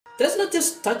That's not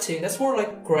just touching, that's more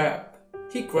like grab.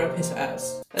 He grabbed his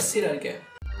ass. Let's see that again.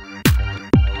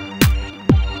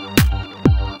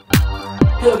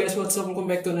 Hello guys, what's up? Welcome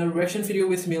back to another reaction video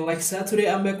with me, Alexa. Today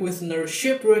I'm back with another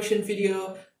ship reaction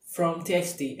video from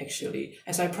TXT actually.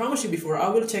 As I promised you before, I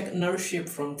will check another ship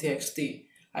from TXT.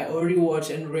 I already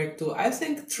watched and react to, I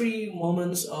think, 3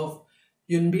 moments of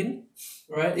Yunbin,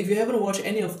 right? If you haven't watched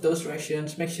any of those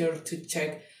reactions, make sure to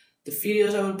check the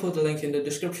videos. I will put the link in the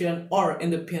description or in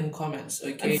the pinned comments,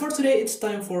 okay? And for today, it's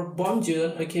time for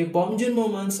Beomjun, okay? Beomjun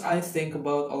moments I think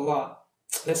about a lot.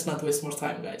 Let's not waste more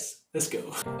time, guys. Let's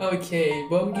go. Okay,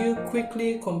 Beomjun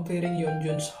quickly completing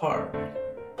Yeonjun's heart.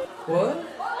 What?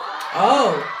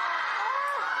 Oh!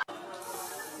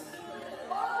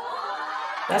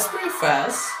 That's pretty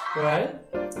fast, right?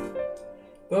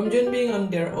 Beomjun being on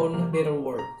their own little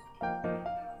world.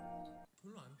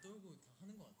 별로 안 떨고 다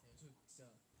하는 것 같아요. 저 진짜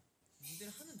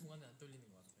무대를 하는 동안은 안 떨리는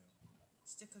것 같아요.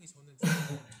 시작하기 전은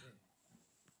떨리는데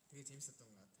되게 재밌었던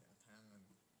것 같아요. 다양한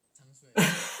장소에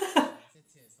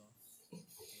세트에서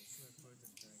춤을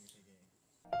보여줬다는 게 되게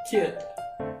Cute.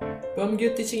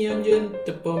 Beomjun teaching Yeonjun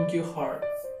the Beomjun heart.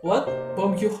 What?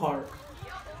 Beomjun heart.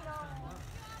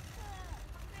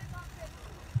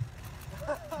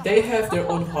 They have their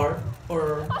own heart,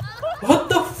 or what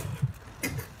the f—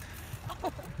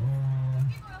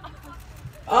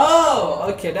 Oh,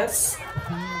 okay, that's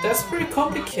pretty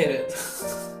complicated.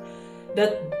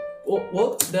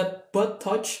 What? That butt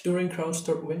touch during Crown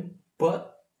Start win?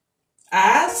 Butt?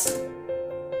 Ass?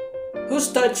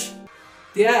 Who's touch?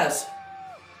 The ass?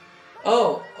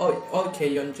 Oh,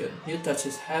 okay, Yeonjun, you touch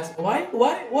his ass. Why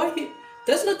he?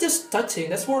 That's not just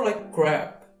touching, that's more like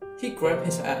grab. He grabbed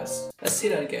his ass. Let's see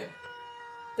that again.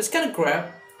 That's kind of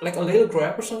grab, like a little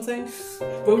grab or something.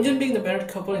 Beomjun being the married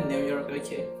couple in New York,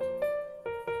 okay.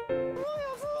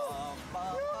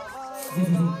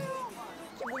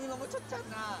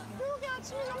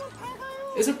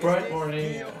 It's a bright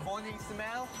morning. Yeah.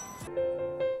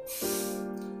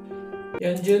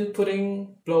 Yeonjun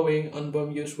blowing on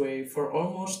Beomjun's way for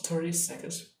almost 30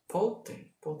 seconds.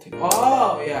 Bolting.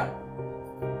 Oh yeah.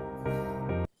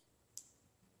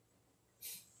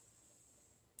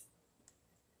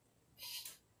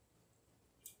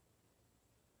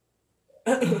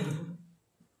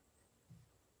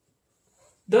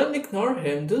 Don't ignore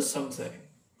him, do something.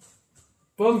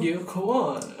 Beomjun, come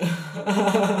on.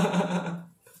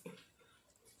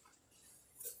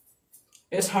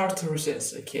 It's hard to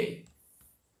resist, okay.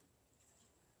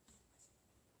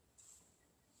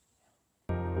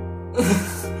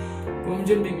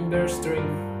 Beomjun being embarrassed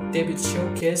during debut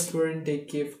showcase wherein they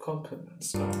give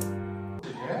compliments.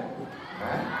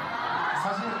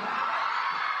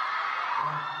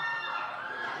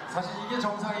 사실 이게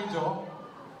정상이죠.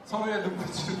 서로의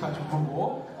눈빛을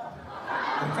마주보고.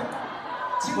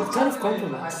 What kind of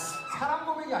compliments? 사랑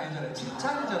고백이 아니잖아요.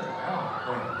 칭찬이잖아요.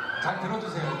 네. 잘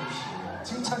들어주세요, 유씨.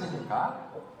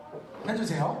 칭찬이니까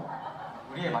해주세요.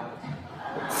 우리의 맛.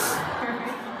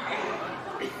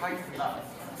 하겠습니다.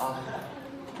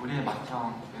 우리의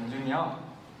맏형 연준이 형.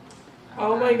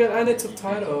 Oh my god, I need to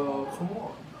title. Come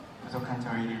on. 부족한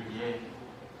저희를 위해.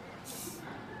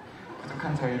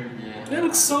 They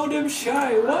look so damn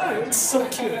shy. Why? It's so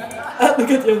cute.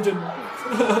 Look at Yeonjun.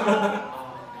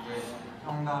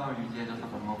 형다움을 유지해줘서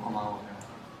너무 고마워요.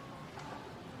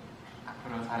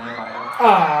 앞으로 잘해봐요.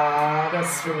 Ah,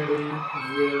 that's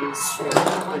really sweet.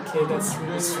 Okay, that's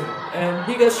really sweet. And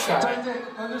he got shy. 자, 이제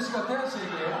연준 씨가 태연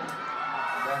씨에게.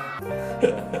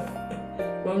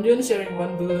 Beomjun sharing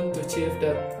one balloon to achieve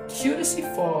that cutesy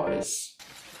voice.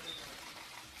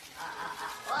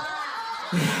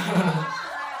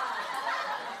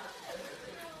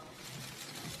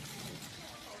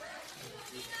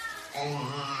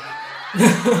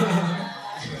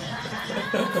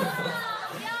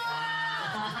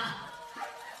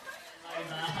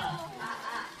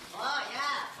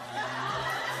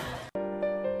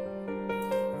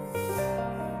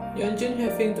 Yeonjun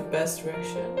having the best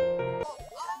reaction.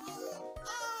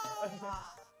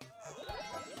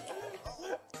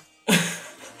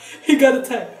 He got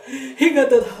attacked. He got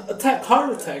that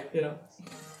heart attack, you know.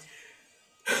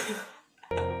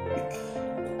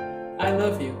 I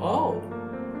love you. Oh,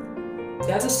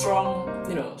 that's a strong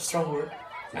word.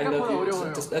 I love you.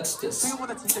 So that's just.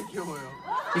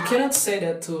 You cannot say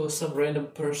that to some random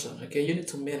person. Okay, you need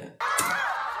to mean it.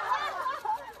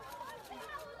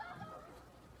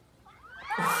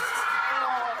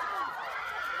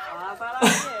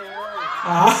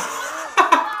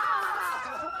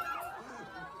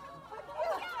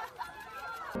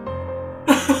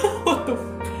 What the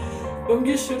f—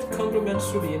 Beomjun should compliment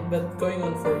Subin, but going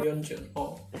on for Yeonjun.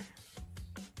 Oh.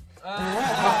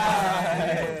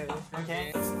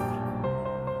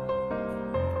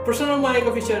 Personal mic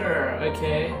of each other.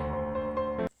 Okay.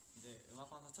 이제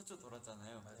음악방송 첫 주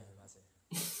돌았잖아요. 맞아요.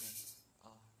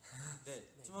 네.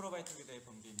 네, 투모로우바이투게더의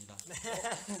범규입니다.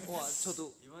 와,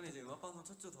 저도 이번에 이제 음악방송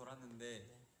첫 주 돌았는데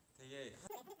되게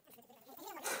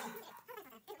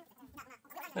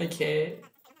Okay.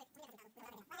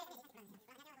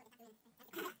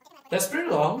 That's pretty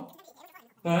long.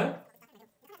 Right?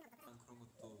 그런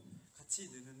것도 같이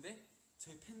느는데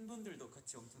저희 팬분들도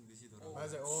같이 엄청 느시더라고요.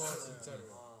 맞아요.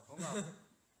 진짜로.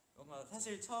 뭔가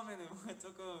사실 처음에는 뭔가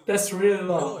조금 That's really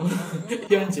long.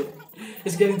 Yeonjun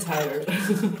is getting tired.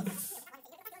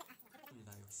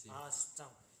 역시. 아,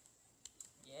 진짜.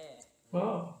 예.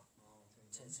 Wow.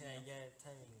 제가 얘기할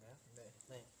타이밍인가요? 네.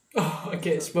 네. Oh,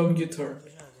 okay, it's Beomjun turn.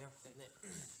 보셔야 돼요. 네.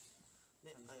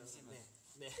 네.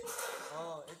 네.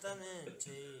 일단은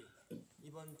저희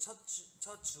이번 첫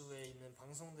주에 있는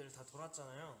방송들을 다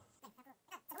돌았잖아요.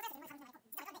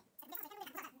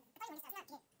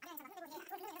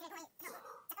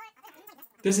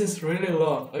 This is really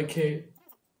long. Okay.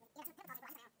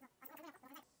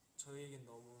 저희에겐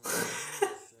너무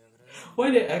재밌었어요. 그래서 Why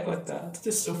they act like that? It's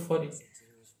just so funny.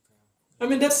 드리고 싶어요. I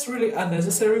mean, that's really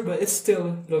unnecessary, but it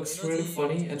still looks really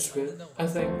funny and sweet. I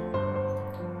think.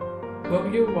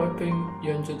 Beomjun wiping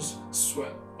Yeonjun's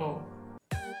sweat. Oh.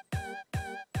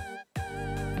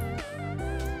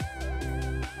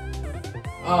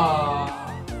 Ah.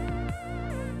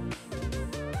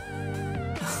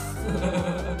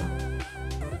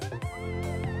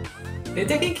 They're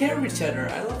taking care of each other.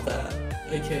 I love that.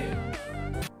 Okay.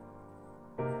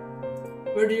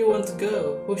 Where do you want to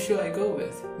go? Who should I go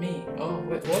with? Me. Oh,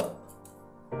 wait, what?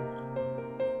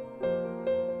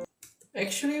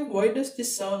 Actually, why does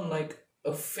this sound like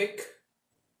a fake?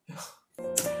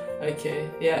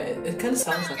 Okay, yeah, it kind of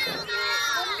sounds like that.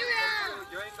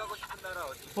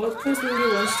 What place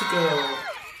really wants to go?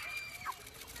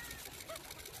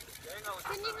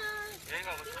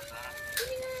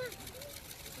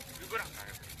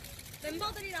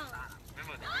 멤버들이랑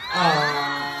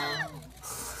Ah.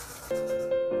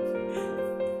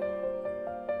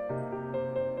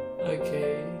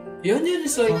 Okay. Yeonjun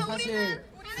is like 사실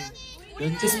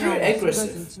it's pretty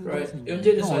aggressive, right?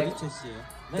 Yeonjun is like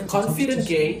the confident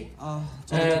gay,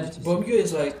 and Beomjun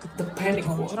is like the panic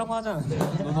one.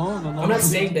 I'm not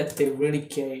saying that they're really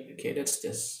gay. Okay, that's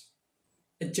just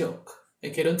a joke.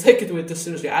 Okay, don't take it with this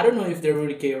seriously. I don't know if they're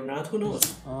really gay or not. Who knows?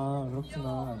 아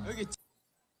그렇구나.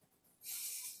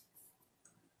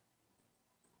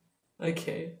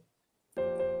 Okay.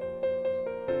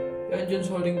 Yeonjun's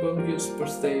holding Beomjun's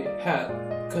birthday hat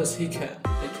because he can.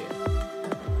 Okay.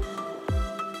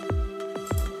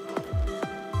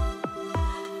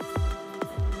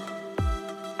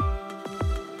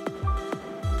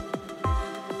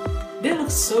 They look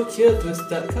so cute with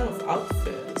that kind of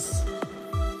outfits.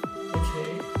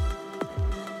 Okay.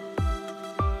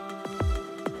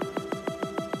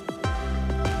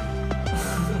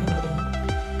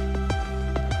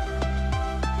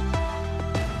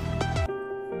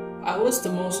 I was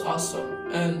the most awesome,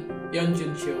 and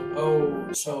Yeonjun Hyo.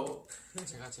 Oh, so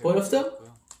제가 제일 both of them?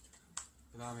 멋있었고요.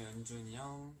 그다음에 연준이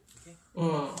형.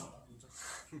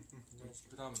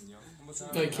 그다음은요.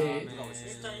 Okay.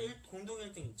 일단 공동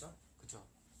 1등 있죠? 그쵸.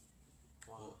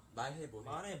 뭐 말해 뭐해.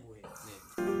 말해 뭐해. 네.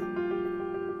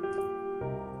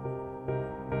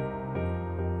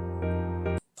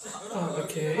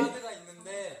 Okay. 카드가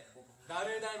있는데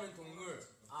나를 닮은 동물.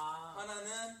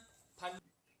 하나는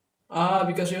Ah,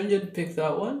 because Yeonjun picked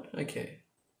that one? Okay.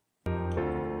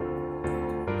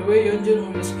 The way Yeonjun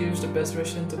always gives the best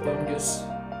reaction to Beomjun's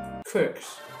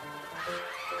quirks.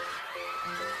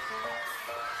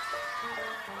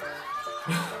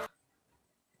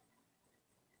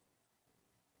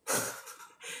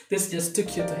 This is just too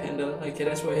cute to handle. Okay,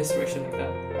 that's why his reaction like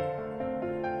that.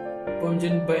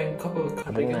 Beomjun buying couple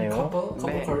cardigan, couple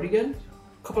cardigan,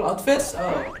 couple outfits.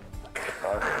 Oh,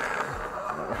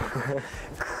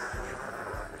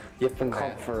 예쁜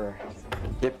커플.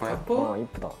 예뻐요? couple.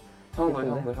 이쁘다.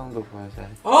 형도 보여줘요.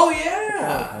 Oh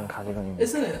yeah, 그냥 가디건입니다.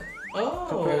 isn't it?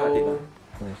 커플 가디건.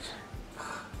 Oh,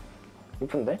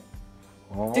 이쁜데?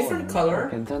 different color.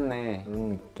 괜찮네. 이런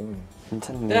느낌.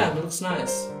 괜찮네. Damn, it looks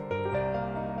nice.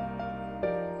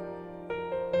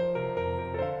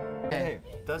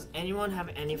 Does anyone have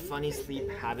any funny sleep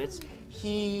habits?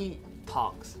 He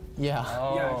talks. Yeah.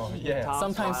 He talks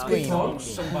Sometimes while scream. Talk?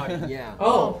 sleeping. Yeah.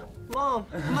 Oh, Mom!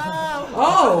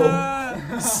 oh,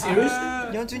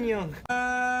 seriously? 연준이 형.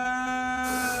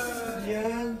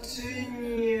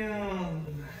 연준이 형.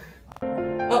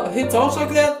 Oh, he talks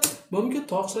like that? Beomjun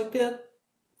talks like that?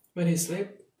 When he sleep?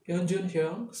 Yeonjun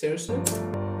Hyung? Seriously?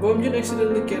 Beomjun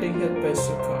accidentally getting hit by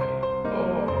Sukai.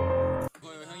 Oh.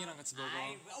 이거요 형이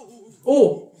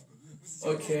Oh,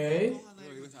 okay.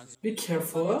 Be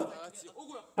careful.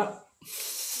 Ah.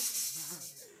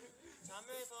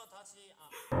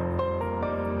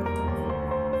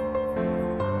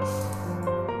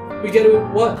 We get it.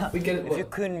 What? We get it. If you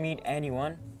What? couldn't meet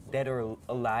anyone, dead or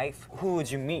alive, who would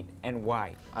you meet and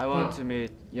why? I want to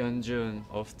meet Yeonjun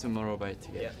of Tomorrow by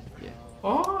TXT. Yeah.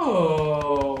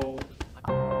 Oh.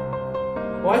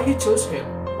 Why he chose him?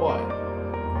 Why?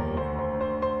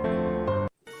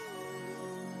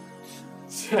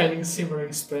 Shining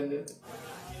simmering splendid.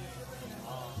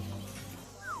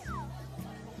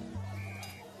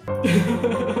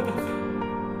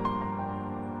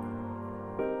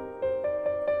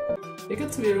 They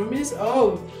got to be roomies?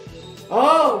 Oh!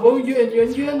 Oh! Beomjun and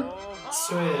Yeonjun?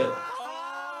 Sweet.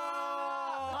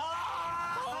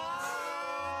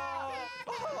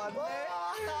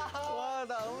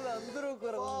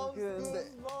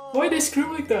 Why they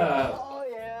scream like that?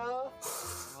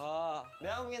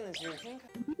 내가 보기에는 지금 핑크.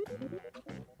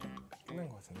 끝난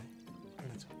것 같은데?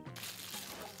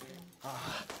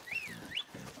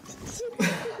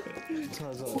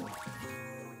 끝났죠?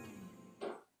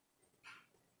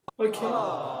 Okay.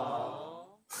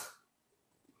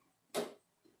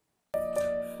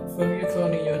 Beomjun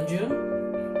cloning Yeonjun?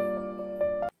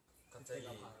 갑자기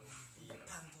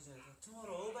이팡 터지면서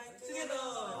투모로우 바이 투게더.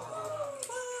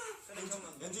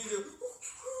 연주이도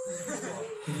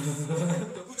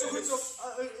후쩍후쩍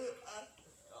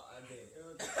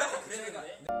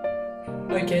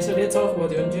Okay, so let's talk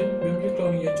about Yeonjun. Beomjun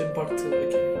cloning Yeonjun part 2.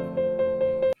 Okay.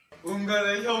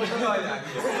 운간의 혐오만이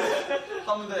아니에요.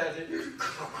 한 번 더 해야지.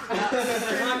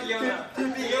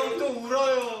 이형또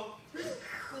울어요.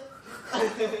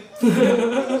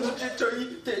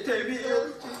 저희 데뷔요.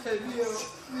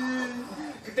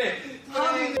 그때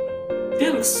They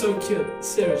look so cute.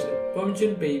 Seriously.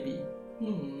 Beomjun baby.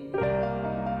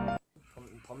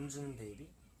 범준 베이비?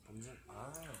 범준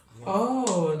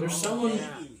Oh, there's someone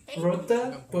wrote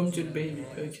that? Beomjun baby.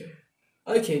 Okay.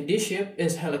 Okay, this ship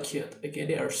is hella cute. Okay,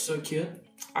 they are so cute.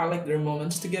 I like their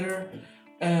moments together.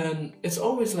 And it's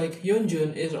always like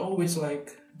Yeonjun is always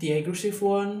like the aggressive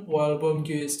one, while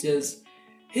Beomjun is just,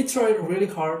 he tried really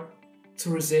hard to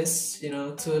resist, you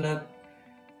know, to not,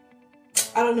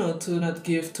 I don't know, to not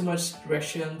give too much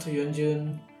direction to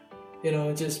Yeonjun, you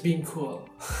know, just being cool.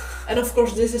 And of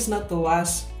course, this is not the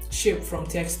last ship from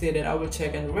TXT that I will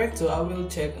check and react to. I will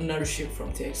check another ship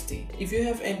from TXT. If you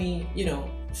have any, you know,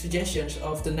 suggestions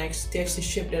of the next TXT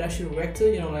ship that I should react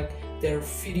to, you know, like their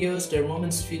videos, their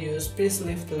moments videos, please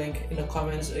leave the link in the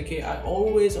comments. Okay, I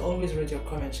always read your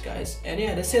comments, guys. And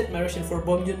yeah, that's it, my reaction for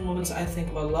Beomjun moments I think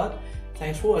about a lot.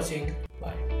 Thanks for watching.